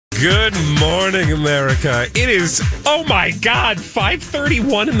Good morning, America. It is, oh my God,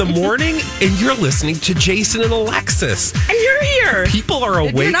 5:31 in the morning, and you're listening to Jason and Alexis. And you're here. People are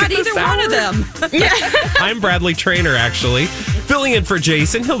awake. You're not at this either one hour. of them. I'm Bradley Traynor, actually, filling in for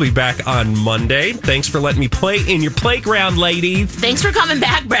Jason. He'll be back on Monday. Thanks for letting me play in your playground, ladies. Thanks for coming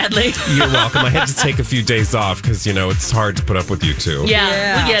back, Bradley. You're welcome. I had to take a few days off because, you know, it's hard to put up with you two.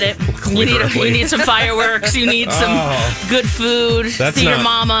 Yeah, we get it. You need some fireworks. You need some good food. See your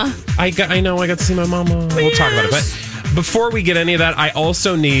mama. I know. I got to see my mama. We'll talk about it. But before we get any of that, I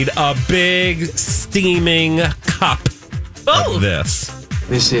also need a big steaming cup of this.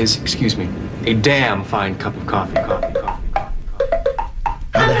 This is, excuse me, a damn fine cup of coffee.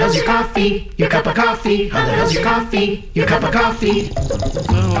 How the hell's your coffee? Your cup of coffee. How the hell's your coffee? Your cup of coffee.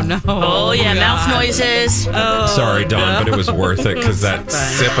 Oh, no. Oh, yeah, mouth noises. Sorry, Dawn, but it was worth it because that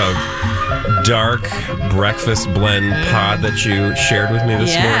sip of dark breakfast blend pod that you shared with me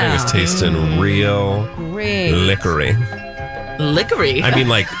this morning was tasting real liquory. Lickery. I mean,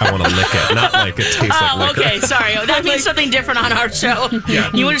 like, I want to lick it, not like it tastes like liquor. Okay, sorry. That means something different on our show.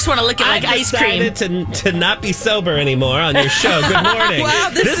 Yeah. You just want to lick it like ice cream. To not be sober anymore on your show. Good morning. Wow,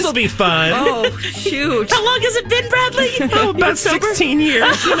 this will be fun. Oh, shoot. How long has it been, Bradley? About 16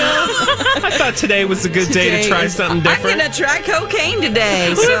 years, you know. I thought today was a good day to try something different. I'm going to try cocaine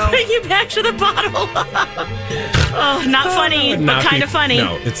today. We'll So. bring you back to the bottle. Not funny, but kind of funny.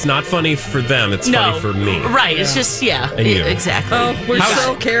 No, it's not funny for them. It's funny for me. Right. It's just, And you. exactly. Oh, we're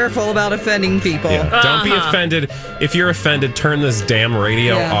so careful about offending people. Yeah. Don't be offended. If you're offended, turn this damn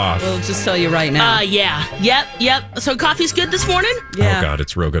radio off. We'll just tell you right now. Yep. So coffee's good this morning? Yeah. Oh, God,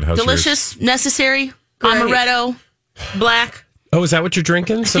 it's real good. How's Delicious, yours? necessary, Great. amaretto, black. Oh, is that what you're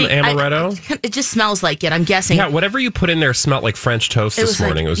drinking? Some amaretto? It just smells like it, I'm guessing. Yeah, whatever you put in there smelled like French toast this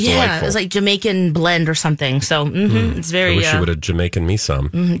morning. It was delightful. it was like Jamaican blend or something. So, it's very... I wish you would have Jamaican me some.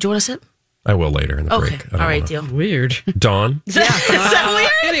 Do you want to sip? I will later in the Okay. break. All right, deal. Weird. Dawn? Is that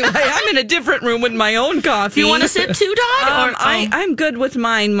weird? Anyway, I'm in a different room with my own coffee. You want to sip too, Dawn? I'm good with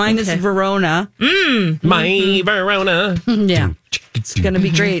mine. Mine is Verona. My Verona. Yeah. It's going to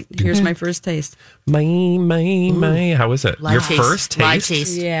be great. Here's my first taste. My. How is it? Your first taste? Live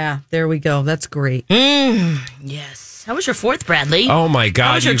taste. Yeah, there we go. That's great. Yes. How was your fourth, Bradley? Oh, my God,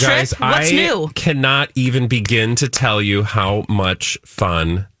 How was your you guys. trip? What's new? Cannot even begin to tell you how much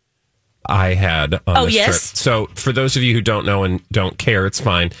fun I had on this trip. So for those of you who don't know and don't care, it's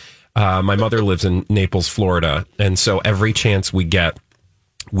fine. My mother lives in Naples, Florida. And so every chance we get,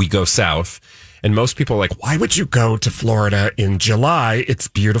 we go south. And most people are like, why would you go to Florida in July? It's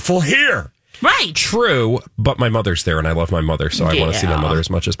beautiful here. Right. True, but my mother's there and I love my mother. So I want to see my mother as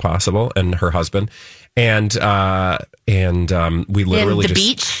much as possible and her husband. And we literally the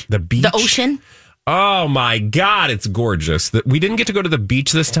beach, the ocean. Oh my God, it's gorgeous. We didn't get to go to the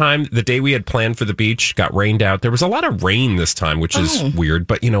beach this time. The day we had planned for the beach got rained out. There was a lot of rain this time, which is weird.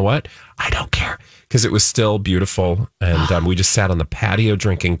 But you know what? I don't care because it was still beautiful. And we just sat on the patio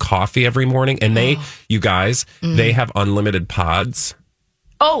drinking coffee every morning. And you guys, they have unlimited pods.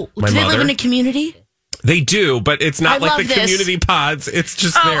 Oh, do they live in a community? They do, but it's not like the this. community pods. It's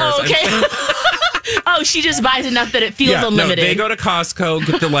just theirs. Okay. Oh, she just buys enough that it feels unlimited. No, they go to Costco,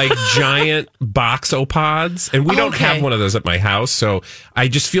 get the giant box pods, and we don't have one of those at my house. So I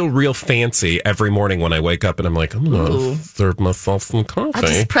just feel real fancy every morning when I wake up, and I'm like, I'm gonna serve myself some coffee. I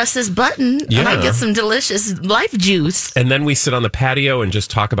just press this button and I get some delicious life juice. And then we sit on the patio and just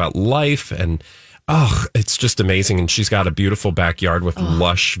talk about life and. Oh, it's just amazing. And she's got a beautiful backyard with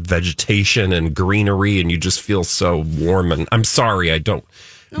lush vegetation and greenery, and you just feel so warm. And I'm sorry, I don't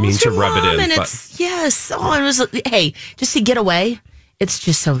mean to rub it in. But yes. Oh, it was. Hey, just to get away, it's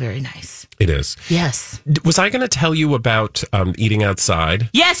just so very nice. It is. Yes. Was I going to tell you about eating outside?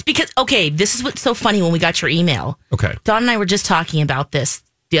 Yes, because, this is what's so funny when we got your email. Okay. Dawn and I were just talking about this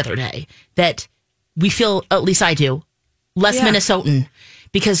the other day, that we feel, at least I do, less Minnesotan.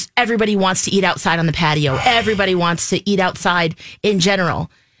 Because everybody wants to eat outside on the patio. Everybody wants to eat outside in general.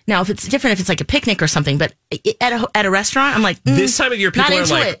 Now, if it's different, if it's like a picnic or something, but at a restaurant, I'm like, this time of year, people are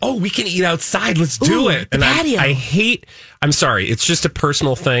like, oh, we can eat outside. Let's do it. And I I'm sorry. It's just a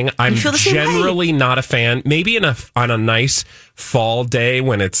personal thing. I'm generally not a fan. Maybe on a nice fall day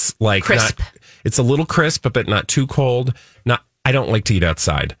when it's like crisp. It's a little crisp, but not too cold. I don't like to eat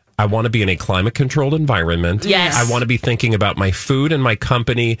outside. I want to be in a climate-controlled environment. Yes. I want to be thinking about my food and my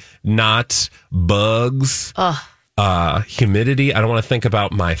company, not bugs, humidity. I don't want to think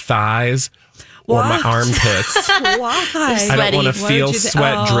about my thighs or my armpits. Why? I don't want to feel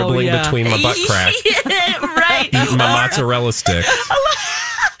sweat dribbling between my butt crack. Right. Eating my mozzarella sticks. A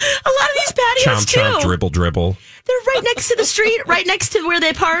lot of these patios, chomp, dribble. They're right next to the street, right next to where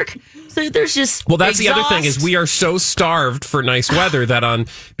they park. So there's just that's exhaust. The other thing is we are so starved for nice weather that on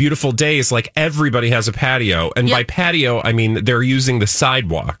beautiful days, like everybody has a patio. And by patio, I mean they're using the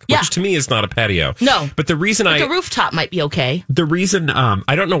sidewalk, which to me is not a patio. No. But the reason a rooftop might be okay. The reason,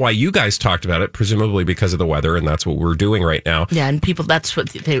 I don't know why you guys talked about it, presumably because of the weather, and that's what we're doing right now. Yeah, and people, that's what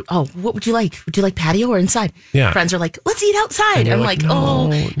what would you like? Would you like patio or inside? Yeah. Friends are like, let's eat outside. And I'm like,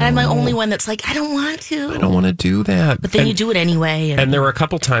 no, and I'm the only one that's like, I don't want to. I don't want to do that. But then you do it anyway. And there were a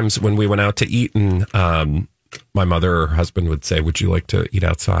couple times when we went out to eat and my mother or husband would say, would you like to eat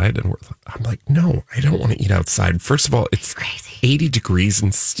outside? And I'm like, no, I don't want to eat outside. First of all, it's crazy. 80 degrees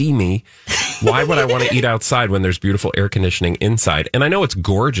and steamy. Why would I want to eat outside when there's beautiful air conditioning inside? And I know it's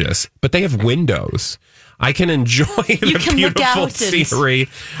gorgeous, but they have windows. I can enjoy the beautiful scenery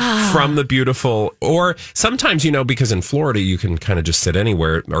from the beautiful, or sometimes, because in Florida, you can kind of just sit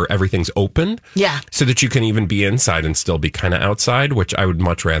anywhere or everything's open. Yeah. So that you can even be inside and still be kind of outside, which I would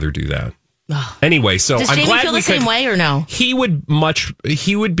much rather do that. Anyway, so does I'm Jamie glad feel the same way or no? He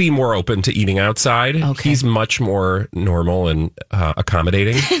would be more open to eating outside. Okay. He's much more normal and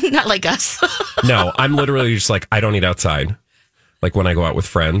accommodating. Not like us. No, I'm literally just like, I don't eat outside. Like when I go out with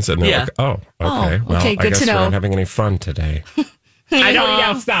friends and they're like, oh, okay. Well, I guess we're not having any fun today. I don't eat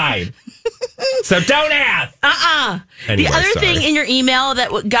outside. So don't ask. Anyway, the other thing in your email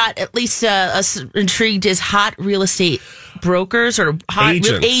that got at least us intrigued is hot real estate brokers or hot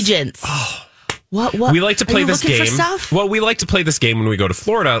agents. Oh. What? We like to play this game. Well, we like to play this game when we go to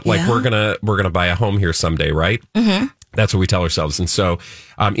Florida. Like we're gonna buy a home here someday, right? Mm-hmm. That's what we tell ourselves, and so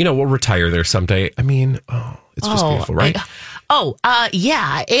we'll retire there someday. I mean, it's just beautiful, right?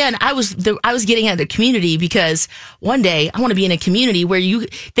 Yeah. And I was getting at a community because one day I want to be in a community where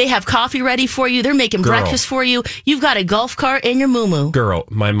they have coffee ready for you. They're making breakfast for you. You've got a golf cart and your moo-moo. Girl,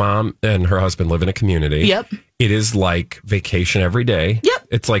 my mom and her husband live in a community. Yep. It is like vacation every day. Yep.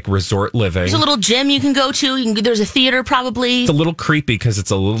 It's like resort living. There's a little gym you can go to. There's a theater probably. It's a little creepy because it's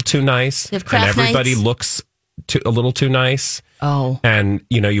a little too nice. They have craft and everybody nights. looks a little too nice. Oh. And,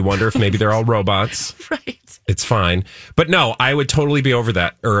 you wonder if maybe they're all robots. Right. It's fine. But no, I would totally be over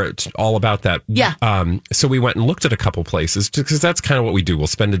that or all about that. Yeah. So we went and looked at a couple places because that's kind of what we do. We'll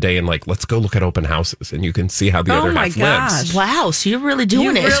spend a day and let's go look at open houses and you can see how the other half lives. Wow. So you're really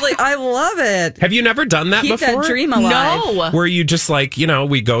doing it. I love it. Have you never done that Keep before? That dream alive. No. Where you just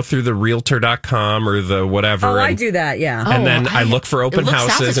we go through the realtor.com or the whatever. Oh, I do that. Yeah. And then I look for open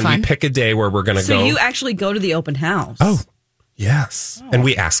houses and we pick a day where we're going to go. So you actually go to the open house. Oh. Yes. And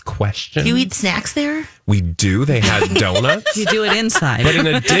we ask questions. Do you eat snacks there? We do. They had donuts. You do it inside. But in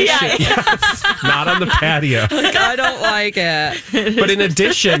addition, yes, not on the patio. I don't like it. But in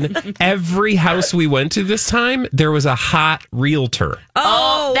addition, every house we went to this time, there was a hot realtor.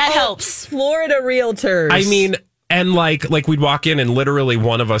 Oh, that helps. Florida realtors. I mean, and like we'd walk in and literally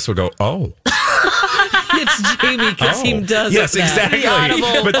one of us would go, oh. It's Jamie because he does yes, it. Yes, exactly.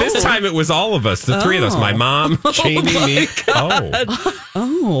 But this time it was all of us, the three of us. My mom, Jamie, me.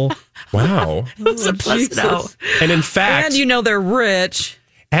 Oh. Wow. It's a plus now. And in fact. And they're rich.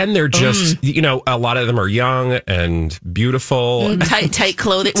 And they're just, a lot of them are young and beautiful. Tight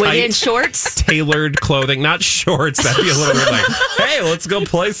clothing. Were they in shorts? Tailored clothing, not shorts. That'd be a little bit like, hey, let's go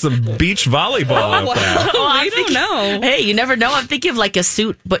play some beach volleyball out there. I don't know. Hey, you never know. I'm thinking of like a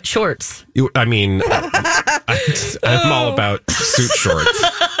suit, but shorts. I'm all about suit shorts.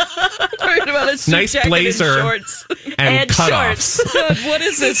 About a suit nice blazer and shorts. and cutoffs. What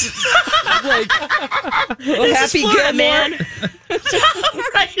is this? Happy Florida, man.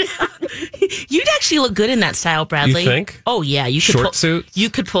 Right. You'd actually look good in that style, Bradley. You think? Oh yeah, you could suit. You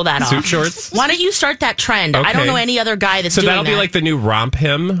could pull that suit off. shorts. Why don't you start that trend? Okay. I don't know any other guy that's doing that. So that'll be like the new romp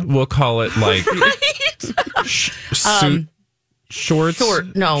him. We'll call it like suit shorts. Shorts.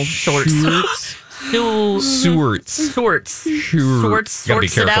 Shorts. Gotta be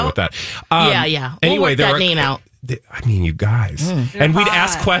careful with that. Yeah. Anyway, we'll work that name out. I mean, you guys. And we'd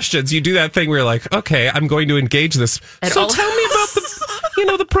ask questions. You do that thing where you're like, okay, I'm going to engage this. So tell me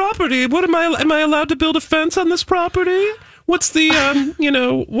about the property. What am I allowed to build a fence on this property? What's the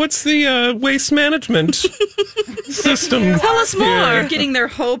waste management system? Tell us more. They're getting their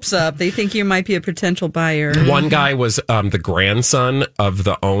hopes up. They think you might be a potential buyer. One guy was the grandson of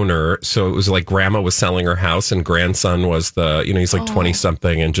the owner. So it was like grandma was selling her house and grandson was he's like 20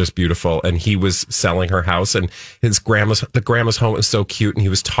 something and just beautiful. And he was selling her house and the grandma's home was so cute. And he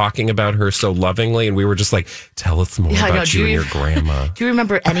was talking about her so lovingly. And we were just like, tell us more about you and your grandma. Do you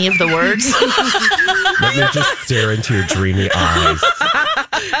remember any of the words? Let me just stare into your dreamy eyes.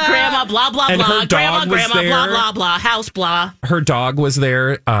 Grandma, blah, blah, And blah. her dog was Grandma, there. blah, blah, blah. House, blah. Her dog was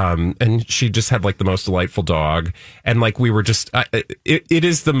there, and she just had like the most delightful dog. And like we were just, it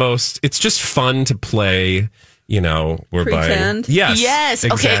is the most, it's just fun to play. We're Pretend. buying. Yes. Yes.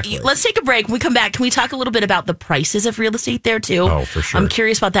 Exactly. Okay. Let's take a break. When we come back, can we talk a little bit about the prices of real estate there too? Oh, for sure. I'm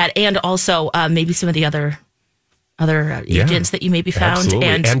curious about that, and also maybe some of the other agents that you maybe found, absolutely.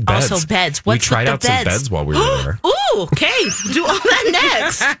 And beds. Also beds. We What's tried with out the some beds? beds while we were there. Ooh, okay. Do all that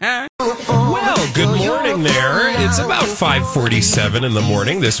next. Well, good morning there. It's about 5:47 in the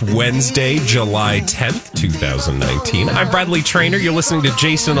morning this Wednesday, July 10th, 2019. I'm Bradley Trainer. You're listening to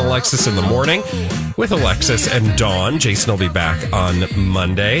Jason and Alexis in the morning with Alexis and Dawn. Jason will be back on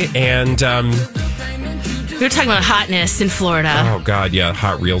Monday. And We were talking about hotness in Florida. oh, God, yeah,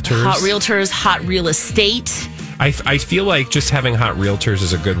 hot realtors. Hot realtors, hot real estate. I feel like just having hot realtors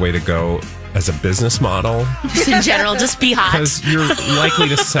is a good way to go as a business model. Just in general, just be hot. Because you're likely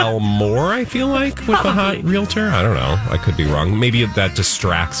to sell more, I feel like, with a hot realtor. I don't know. I could be wrong. Maybe that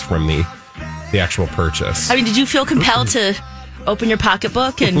distracts from the actual purchase. I mean, did you feel compelled to open your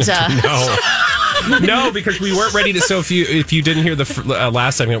pocketbook and... No, because we weren't ready to. So if you didn't hear the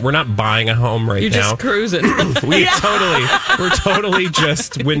last segment, we're not buying a home right You're now. just cruising. We're totally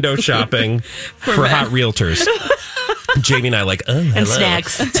just window shopping for hot realtors. Jamie and I and hello.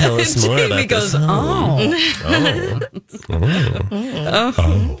 snacks. Tell us more Jamie about goes, this.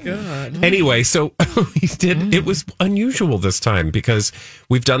 oh, God. Anyway, so we did. It was unusual this time because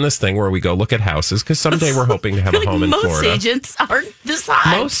we've done this thing where we go look at houses because someday we're hoping to have a home in most Florida. Most agents aren't this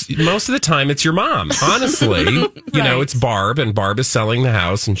hot. Most of the time, it's your mom. Honestly, it's Barb, and Barb is selling the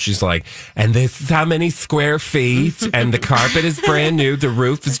house, and she's like, "And this is how many square feet, and the carpet is brand new, the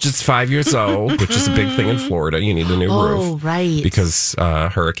roof is just 5 years old," which is a big thing in Florida. You need a new roof, right? Because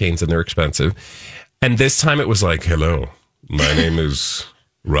hurricanes and they're expensive. And this time it was like, "Hello, my name is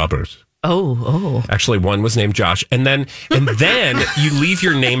Robert." Oh. Actually, one was named Josh. And then you leave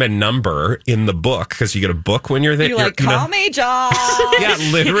your name and number in the book because you get a book when you're there. You're like, call me Josh. Yeah,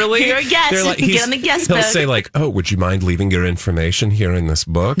 literally. You're a guest. Get on the guest book. He'll say like, "Oh, would you mind leaving your information here in this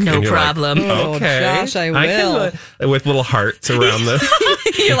book?" No and you're problem. Like, okay. Oh, Josh, I will. Can, with little hearts around the...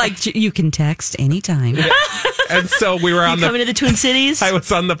 You're like, you can text anytime. And so we were on coming to the Twin Cities? I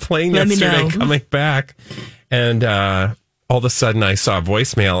was on the plane Let yesterday coming back. And all of a sudden I saw a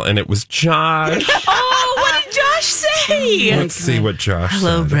voicemail and it was Josh. Oh, what did Josh say? Let's see what Josh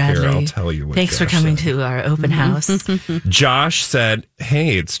Hello, said. Bradley. Here, I'll tell you what Thanks Josh for coming said. to our open house. Josh said,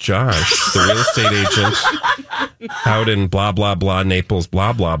 "Hey, it's Josh, the real estate agent out in blah, blah, blah, Naples,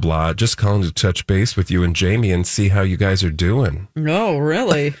 blah, blah, blah. Just calling to touch base with you and Jamie and see how you guys are doing." No,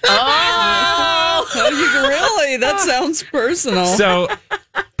 really? Oh, Really? That sounds personal. So,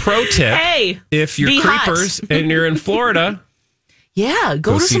 pro tip, if you're be creepers and you're in Florida... Yeah,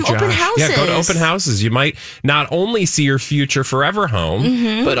 go to see some open Josh. houses. Yeah, go to open houses. You might not only see your future forever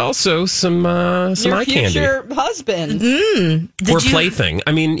home, but also some your eye candy. future husband. Or plaything.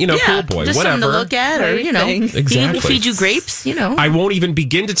 I mean, cool boy, just whatever. something to look at, or Exactly. he'll feed you grapes. I won't even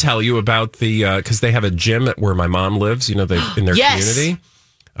begin to tell you about the because they have a gym at where my mom lives. They in their community.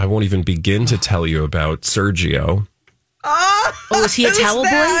 I won't even begin to tell you about Sergio. Oh, is he a towel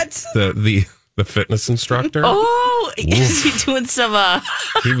boy? The fitness instructor. Oh, is he doing some?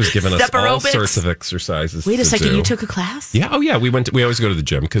 He was giving us all aerobics? sorts of exercises. Wait a second, do. you took a class? Yeah. Oh, yeah. We always go to the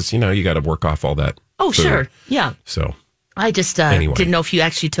gym because you got to work off all that. Oh, food. sure. Yeah. So I just Anyway. didn't know if you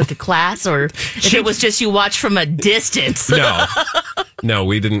actually took a class or if it was just you watched from a distance. No,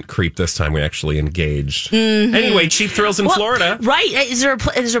 we didn't creep this time. We actually engaged. Anyway, Cheap Thrills in Florida. Right. Is there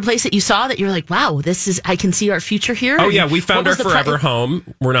a place that you saw that you're like, wow, I can see our future here? Oh, yeah. We found our forever home.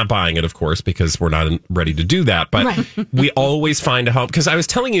 We're not buying it, of course, because we're not ready to do that. But we always find a home. Because I was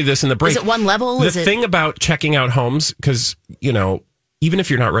telling you this in the break. Is it one level? The thing about checking out homes, because, even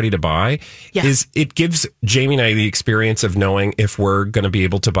if you're not ready to buy, is it gives Jamie and I the experience of knowing if we're going to be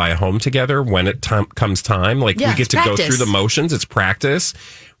able to buy a home together when it comes time. Like we get to go through the motions. It's practice.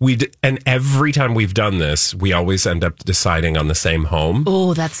 And every time we've done this, we always end up deciding on the same home.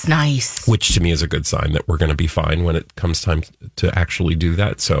 Oh, that's nice. Which to me is a good sign that we're going to be fine when it comes time to actually do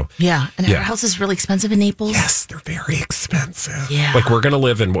that. So and our house is really expensive in Naples. Yes, they're very expensive. Yeah, like we're going to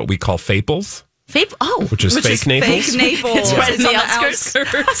live in what we call Faples. Which is fake Naples. Fake Naples. It's right in the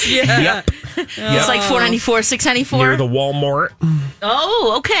outskirts. Yep. It's like $4.94, $6.94 near the Walmart.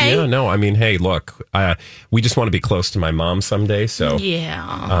 Oh, okay. Yeah, no, I mean, hey, look, we just want to be close to my mom someday, so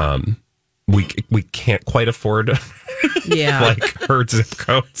we can't quite afford like her zip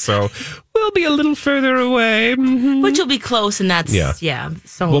code, so we'll be a little further away. But you'll be close, and that's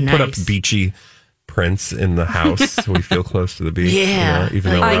so we'll nice. put up beachy prints in the house, so we feel close to the beach. Yeah,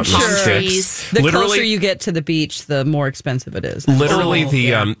 even though we're I'm out in sure. the sticks. The closer you get to the beach, the more expensive it is. Literally,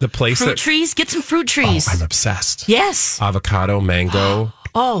 the place fruit trees. Get some fruit trees. I'm obsessed. Yes. Avocado, mango.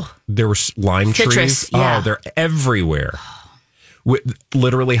 There were lime Citrus, trees. yeah. They're everywhere.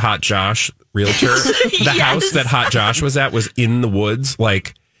 Literally, Hot Josh, realtor. The house that Hot Josh was at was in the woods.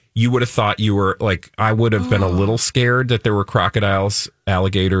 Like, you would have thought you were, like, I would have been a little scared that there were crocodiles,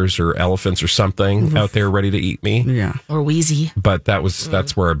 alligators, or elephants or something out there ready to eat me. Yeah. Or wheezy. But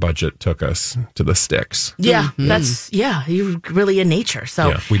that's where our budget took us, to the sticks. Yeah, you're really in nature. So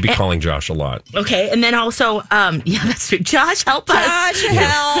Yeah, we'd be calling Josh a lot. Okay, and then also, that's true. Josh, help us. Josh,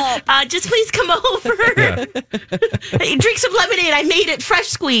 help. Just please come over. Hey, drink some lemonade. I made it fresh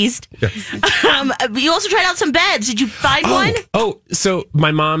squeezed. You also tried out some beds. Did you find one? Oh, so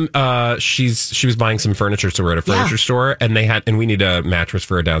my mom, she was buying some furniture, so we're at a furniture store, and we need a mattress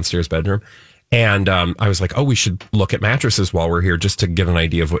for a downstairs bedroom. And I was like, we should look at mattresses while we're here, just to get an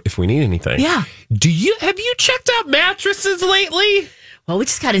idea of if we need anything. Yeah. Have you checked out mattresses lately? Well, we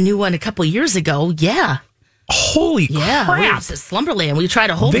just got a new one a couple years ago. Yeah. Holy crap. It's Slumberland. We tried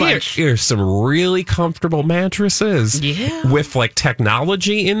a whole bunch. There's some really comfortable mattresses. Yeah. With like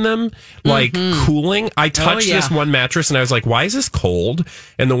technology in them, like cooling. I touched this one mattress and I was like, why is this cold?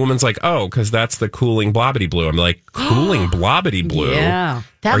 And the woman's like, because that's the cooling blobbity blue. I'm like, cooling blobbity blue? Yeah.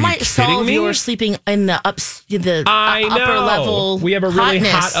 That Are you might solve kidding me? your sleeping in the I know. upper level. We have a really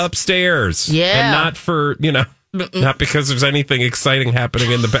hotness. hot upstairs. Yeah. And not for, not because there's anything exciting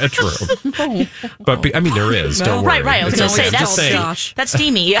happening in the bedroom. But there is. Don't worry. Right. I was going to say Just saying. Josh. that's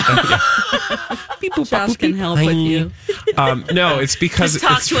steamy. Josh can help with you. No, it's because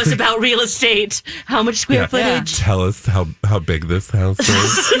Talk to us about real estate. How much square footage? Tell us how big this house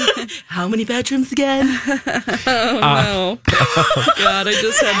is. How many bedrooms again? No. God, I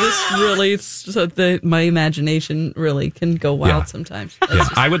just had this really, so that my imagination really can go wild sometimes. Yeah,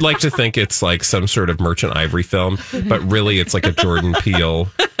 I would like to think it's like some sort of Merchant Ivory film, but really it's like a Jordan Peele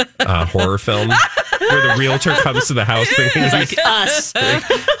horror film where the realtor comes to the house thinking It's like us.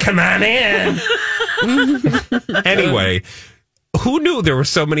 come on in. Anyway, who knew there were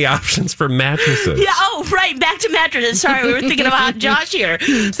so many options for mattresses? Yeah. Oh, right. Back to mattresses. Sorry, we were thinking about Josh here.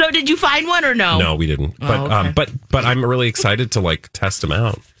 So, did you find one or no? No, we didn't. But okay. But I'm really excited to like test them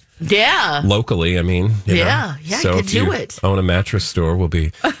out. Yeah. Locally, you know. Yeah, So you could if do you it. own a mattress store, we'll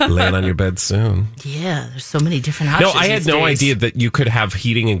be laying on your bed soon. Yeah, there's so many different options. No, I had no idea that you could have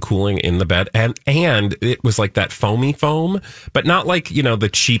heating and cooling in the bed, and it was like that foamy foam, but not like the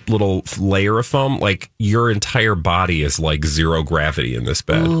cheap little layer of foam. Like your entire body is like zero gravity in this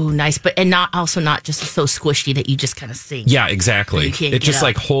bed. Ooh, nice, but not just so squishy that you just kind of sink. Yeah, exactly. You can't It get just up.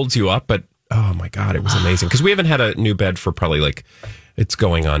 like holds you up, but oh my god, it was amazing because we haven't had a new bed for probably like. It's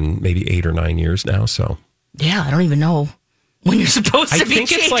going on maybe 8 or 9 years now. So yeah, I don't even know when you're supposed to be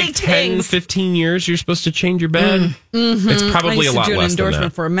changing it's like 10, things. 15 years you're supposed to change your bed. It's probably a lot less than that. I used to do an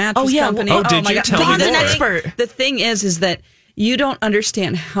endorsement for a mattress company. Oh, did my you? God. Tell me Dawn's an more. expert. The thing is that you don't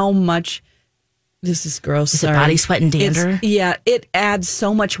understand how much. This is gross. Is it body sweat and dander? It adds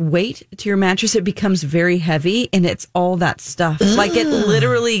so much weight to your mattress. It becomes very heavy, and it's all that stuff. Like it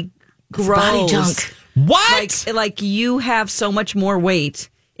literally grows. Body junk. What? Like you have so much more weight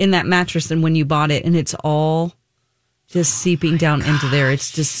in that mattress than when you bought it, and it's all just seeping down into there.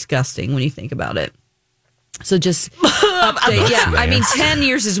 It's disgusting when you think about it. So just update. Yeah, I mean, 10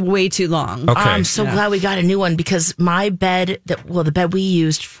 years is way too long. Okay. I'm so glad we got a new one because my bed, the bed we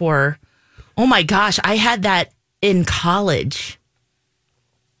used for, oh my gosh, I had that in college.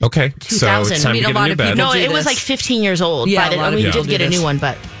 Okay, so 2000. it's time I mean, to a get lot a new of bed. people No, do it was this. like 15 years old. Yeah, by a lot the, of we people did do get a this. new one,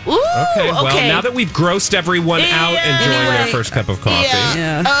 but ooh, Okay, well, now that we've grossed everyone out enjoying their first cup of coffee.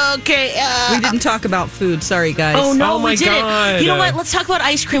 Yeah. Okay. We didn't talk about food. Sorry, guys. Oh no, Oh, my we didn't. God. You know what? Let's talk about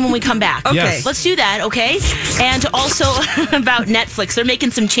ice cream when we come back. Okay. Yes. Let's do that, okay? And also about Netflix. They're making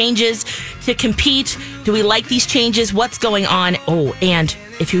some changes to compete. Do we like these changes? What's going on? Oh, and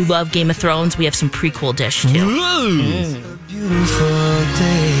if you love Game of Thrones, we have some prequel dish too.